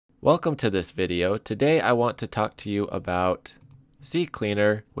Welcome to this video. Today I want to talk to you about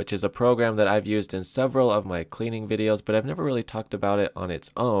Ccleaner, which is a program that I've used in several of my cleaning videos, but I've never really talked about it on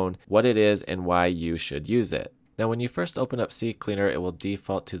its own, what it is and why you should use it. Now when you first open up Ccleaner, it will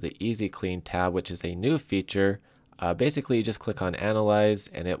default to the Easy Clean tab, which is a new feature. Basically you just click on Analyze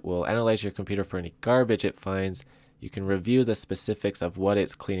and it will analyze your computer for any garbage it finds. You can review the specifics of what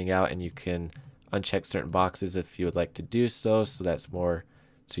it's cleaning out and you can uncheck certain boxes if you would like to do so that's more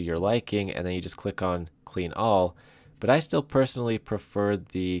to your liking, and then you just click on Clean All. But I still personally prefer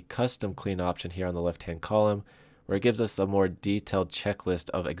the Custom Clean option here on the left hand column, where it gives us a more detailed checklist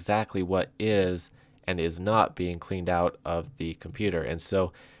of exactly what is and is not being cleaned out of the computer. And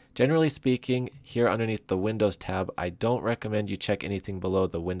so generally speaking, here underneath the Windows tab, I don't recommend you check anything below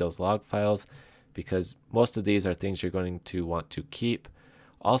the Windows log files because most of these are things you're going to want to keep.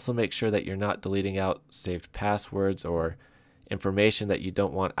 Also make sure that you're not deleting out saved passwords or information that you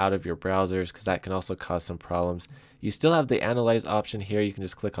don't want out of your browsers, because that can also cause some problems. You still have the Analyze option here. You can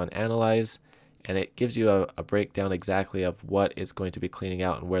just click on Analyze and it gives you a breakdown exactly of what it's going to be cleaning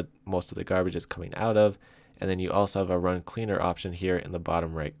out and where most of the garbage is coming out of. And then you also have a Run Cleaner option here in the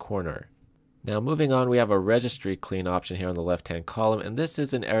bottom right corner. Now moving on, we have a Registry Clean option here on the left hand column, and this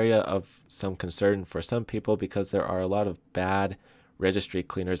is an area of some concern for some people because there are a lot of bad registry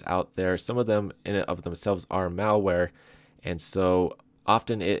cleaners out there. Some of them in and of themselves are malware. And so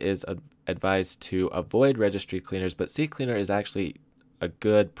often it is advised to avoid registry cleaners, but Ccleaner is actually a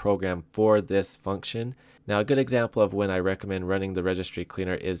good program for this function. Now a good example of when I recommend running the registry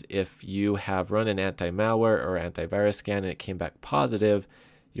cleaner is if you have run an anti-malware or antivirus scan and it came back positive,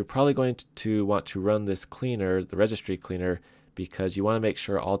 you're probably going to want to run this cleaner, the registry cleaner, because you want to make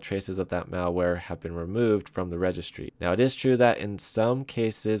sure all traces of that malware have been removed from the registry. Now it is true that in some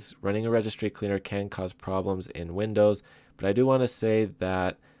cases running a registry cleaner can cause problems in Windows, but I do want to say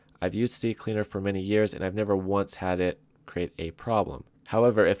that I've used Ccleaner for many years and I've never once had it create a problem.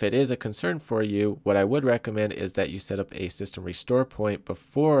 However, if it is a concern for you, what I would recommend is that you set up a system restore point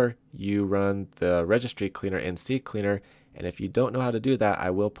before you run the registry cleaner in Ccleaner. And if you don't know how to do that,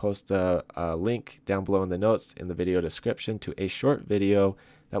 I will post a link down below in the notes in the video description to a short video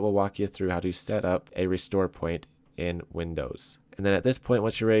that will walk you through how to set up a restore point in Windows. And then at this point,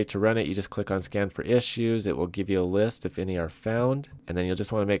 once you're ready to run it, you just click on Scan for Issues. It will give you a list if any are found. And then you'll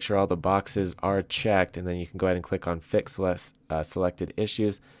just want to make sure all the boxes are checked. And then you can go ahead and click on Fix Selected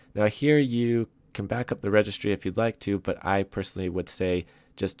Issues. Now here you can back up the registry if you'd like to, but I personally would say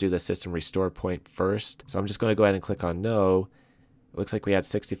just do the system restore point first. So I'm just going to go ahead and click on No. It looks like we had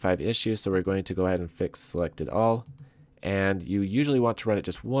 65 issues, so we're going to go ahead and Fix Selected All. And you usually want to run it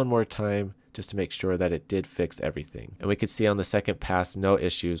just one more time just to make sure that it did fix everything. And we could see on the second pass no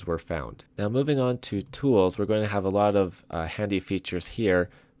issues were found. Now moving on to tools, we're going to have a lot of handy features here.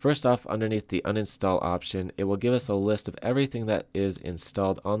 First off, underneath the Uninstall option, it will give us a list of everything that is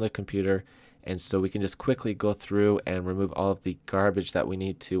installed on the computer, and so we can just quickly go through and remove all of the garbage that we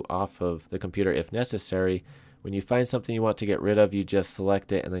need to off of the computer if necessary. When you find something you want to get rid of, you just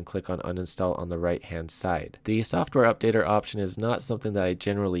select it and then click on Uninstall on the right hand side. The software updater option is not something that I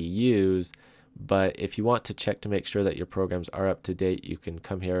generally use, but if you want to check to make sure that your programs are up to date, you can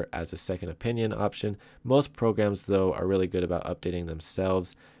come here as a second opinion option. Most programs though are really good about updating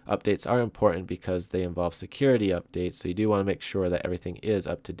themselves. Updates are important because they involve security updates, so you do want to make sure that everything is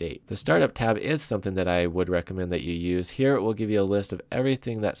up to date. The Startup tab is something that I would recommend that you use. Here it will give you a list of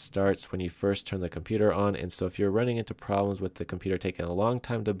everything that starts when you first turn the computer on, and so if you're running into problems with the computer taking a long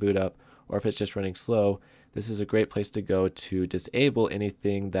time to boot up, or if it's just running slow, this is a great place to go to disable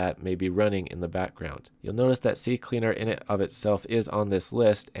anything that may be running in the background. You'll notice that Ccleaner in and of itself is on this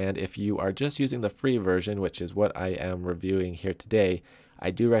list, and if you are just using the free version, which is what I am reviewing here today, I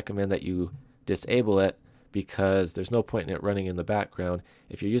do recommend that you disable it because there's no point in it running in the background.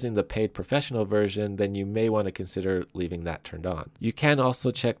 If you're using the paid professional version, then you may want to consider leaving that turned on. You can also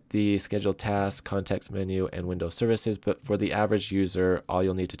check the scheduled tasks, context menu, and Windows services, but for the average user, all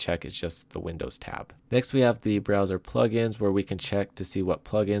you'll need to check is just the Windows tab. Next, we have the browser plugins, where we can check to see what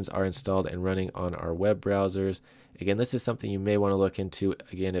plugins are installed and running on our web browsers. Again, this is something you may want to look into,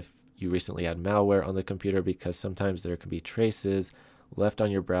 again, if you recently had malware on the computer, because sometimes there can be traces left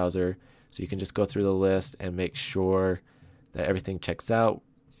on your browser. So you can just go through the list and make sure that everything checks out,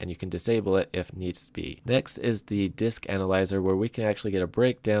 and you can disable it if needs to be. Next is the disk analyzer, where we can actually get a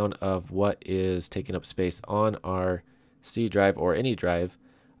breakdown of what is taking up space on our C drive or any drive,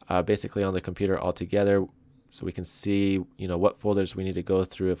 basically on the computer altogether. So we can see, what folders we need to go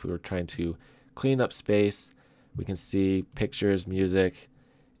through if we were trying to clean up space. We can see pictures, music,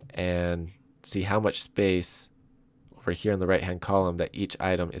 and see how much space over here in the right hand column that each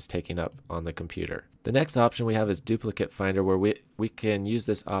item is taking up on the computer. The next option we have is Duplicate Finder, where we can use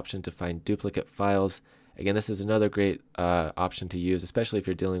this option to find duplicate files. Again, this is another great option to use, especially if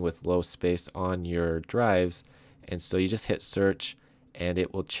you're dealing with low space on your drives. And so you just hit search and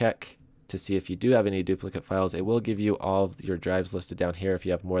it will check to see if you do have any duplicate files. It will give you all of your drives listed down here if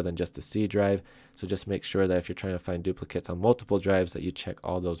you have more than just a C drive. So just make sure that if you're trying to find duplicates on multiple drives that you check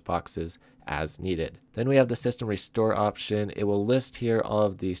all those boxes as needed. Then we have the System Restore option. It will list here all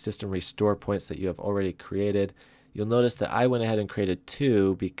of the System Restore points that you have already created. You'll notice that I went ahead and created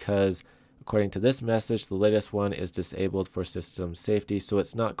 2 because according to this message, the latest one is disabled for system safety, so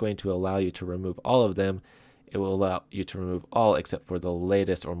it's not going to allow you to remove all of them. It will allow you to remove all except for the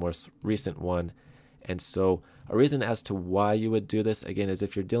latest or most recent one. And so a reason as to why you would do this, again, is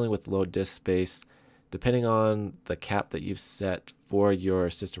if you're dealing with low disk space, depending on the cap that you've set for your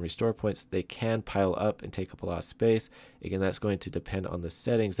system restore points, they can pile up and take up a lot of space. Again, that's going to depend on the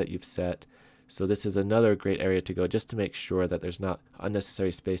settings that you've set. So this is another great area to go just to make sure that there's not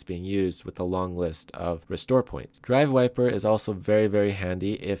unnecessary space being used with a long list of restore points. Drive Wiper is also very, very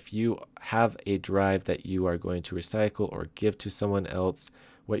handy. If you have a drive that you are going to recycle or give to someone else,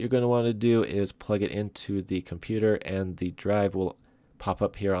 what you're going to want to do is plug it into the computer and the drive will pop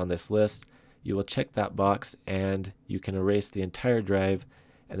up here on this list. You will check that box and you can erase the entire drive.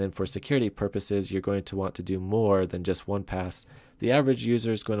 And then for security purposes, you're going to want to do more than just one pass. The average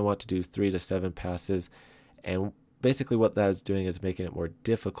user is going to want to do 3 to 7 passes. And basically what that is doing is making it more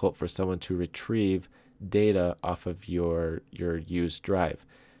difficult for someone to retrieve data off of your used drive.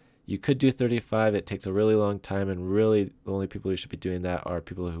 You could do 35. It takes a really long time, and really the only people who should be doing that are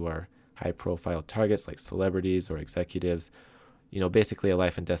people who are high profile targets like celebrities or executives. You know, basically a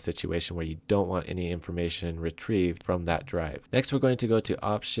life and death situation where you don't want any information retrieved from that drive. Next, we're going to go to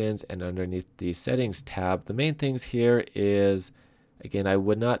options, and underneath the settings tab, the main things here is, again, I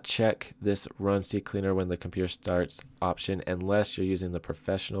would not check this run Ccleaner when the computer starts option unless you're using the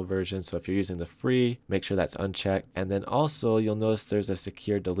professional version. So if you're using the free, make sure that's unchecked. And then also you'll notice there's a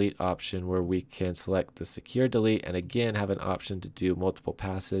secure delete option where we can select the secure delete and again have an option to do multiple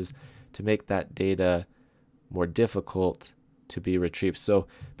passes to make that data more difficult to be retrieved. So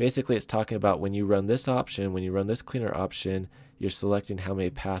basically it's talking about when you run this option, when you run this cleaner option, you're selecting how many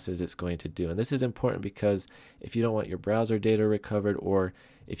passes it's going to do. And this is important because if you don't want your browser data recovered, or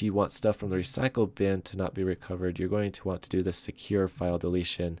if you want stuff from the recycle bin to not be recovered, you're going to want to do the secure file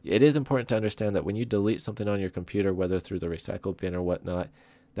deletion. It is important to understand that when you delete something on your computer, whether through the recycle bin or whatnot,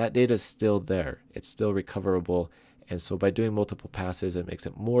 that data is still there. It's still recoverable. And so by doing multiple passes, it makes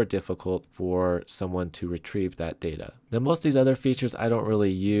it more difficult for someone to retrieve that data. Now, most of these other features I don't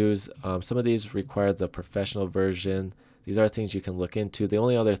really use. Some of these require the professional version. These are things you can look into. The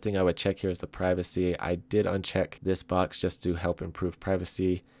only other thing I would check here is the privacy. I did uncheck this box just to help improve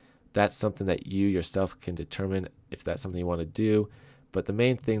privacy. That's something that you yourself can determine if that's something you want to do. But the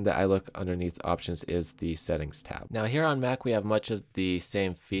main thing that I look underneath options is the settings tab. Now here on Mac, we have much of the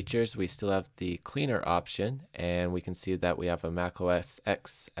same features. We still have the cleaner option, and we can see that we have a Mac OS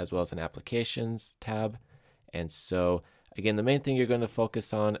X as well as an applications tab. And so again, the main thing you're going to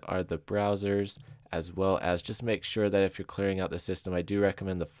focus on are the browsers, as well as just make sure that if you're clearing out the system, I do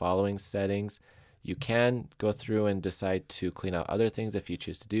recommend the following settings. You can go through and decide to clean out other things if you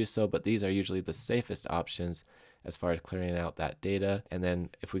choose to do so, but these are usually the safest options as far as clearing out that data. And then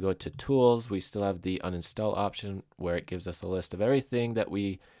if we go to tools, we still have the uninstall option where it gives us a list of everything that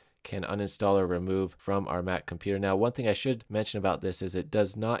we can uninstall or remove from our Mac computer. Now, one thing I should mention about this is it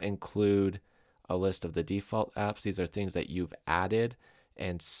does not include a list of the default apps. These are things that you've added.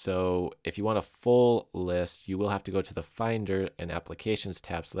 And so if you want a full list, you will have to go to the Finder and Applications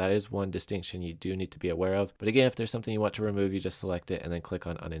tab. So that is one distinction you do need to be aware of. But again, if there's something you want to remove, you just select it and then click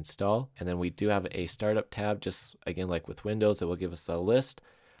on Uninstall. And then we do have a Startup tab, just again, like with Windows, it will give us a list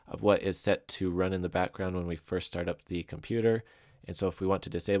of what is set to run in the background when we first start up the computer. And so if we want to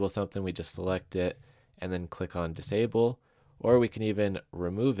disable something, we just select it and then click on Disable. Or we can even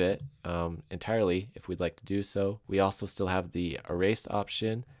remove it entirely if we'd like to do so. We also still have the erase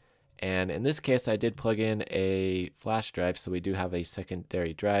option. And in this case, I did plug in a flash drive, so we do have a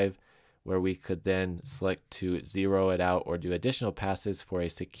secondary drive where we could then select to zero it out or do additional passes for a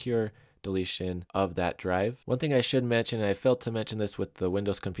secure deletion of that drive. One thing I should mention, and I failed to mention this with the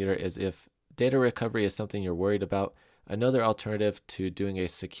Windows computer, is if data recovery is something you're worried about, another alternative to doing a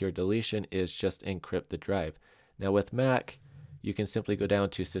secure deletion is just encrypt the drive. Now with Mac, you can simply go down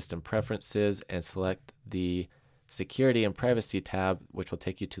to System Preferences and select the Security and Privacy tab, which will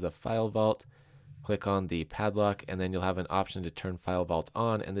take you to the File Vault. Click on the padlock, and then you'll have an option to turn File Vault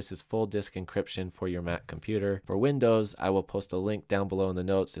on, and this is full disk encryption for your Mac computer. For Windows, I will post a link down below in the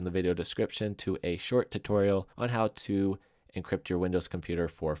notes in the video description to a short tutorial on how to encrypt your Windows computer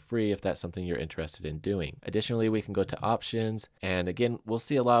for free if that's something you're interested in doing. Additionally, we can go to options, and again, we'll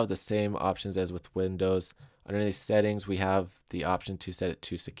see a lot of the same options as with Windows. Underneath settings, we have the option to set it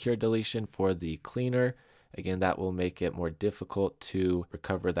to secure deletion for the cleaner. Again, that will make it more difficult to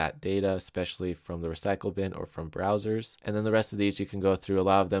recover that data, especially from the recycle bin or from browsers. And then the rest of these you can go through. A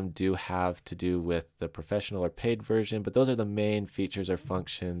lot of them do have to do with the professional or paid version, but those are the main features or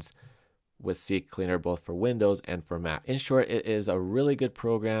functions with Ccleaner both for Windows and for Mac. In short, it is a really good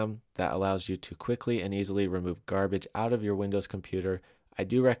program that allows you to quickly and easily remove garbage out of your Windows computer. I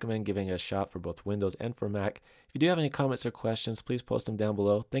do recommend giving it a shot for both Windows and for Mac. If you do have any comments or questions, please post them down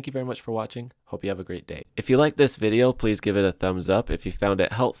below. Thank you very much for watching. Hope you have a great day. If you like this video, please give it a thumbs up. If you found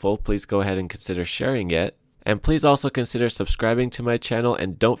it helpful, please go ahead and consider sharing it. And please also consider subscribing to my channel,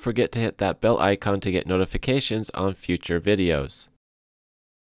 and don't forget to hit that bell icon to get notifications on future videos.